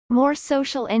More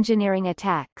social engineering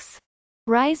attacks.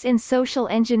 Rise in social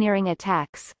engineering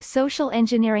attacks. Social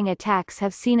engineering attacks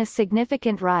have seen a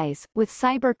significant rise, with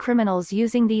cybercriminals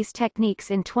using these techniques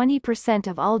in 20%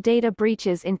 of all data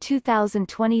breaches in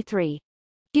 2023.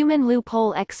 Human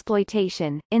loophole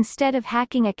exploitation. Instead of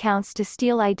hacking accounts to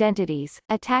steal identities,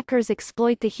 attackers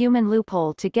exploit the human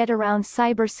loophole to get around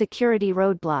cybersecurity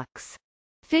roadblocks.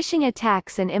 Phishing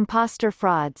attacks and imposter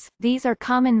frauds. These are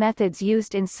common methods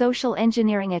used in social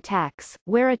engineering attacks,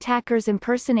 where attackers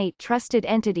impersonate trusted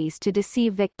entities to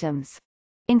deceive victims.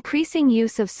 Increasing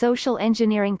use of social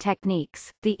engineering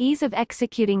techniques. The ease of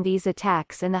executing these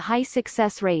attacks and the high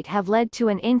success rate have led to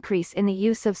an increase in the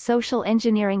use of social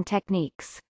engineering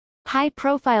techniques.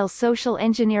 High-profile social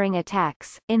engineering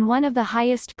attacks. In one of the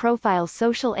highest-profile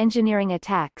social engineering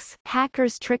attacks,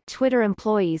 hackers tricked Twitter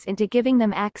employees into giving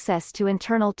them access to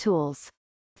internal tools.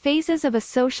 Phases of a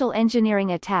social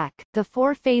engineering attack. The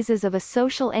 4 phases of a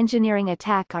social engineering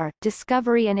attack are: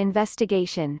 discovery and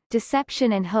investigation,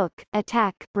 deception and hook,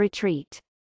 attack, retreat.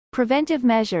 Preventive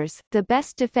measures. The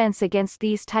best defense against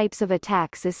these types of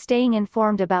attacks is staying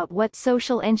informed about what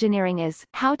social engineering is,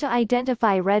 how to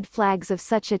identify red flags of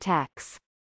such attacks,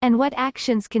 and what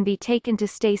actions can be taken to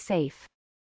stay safe.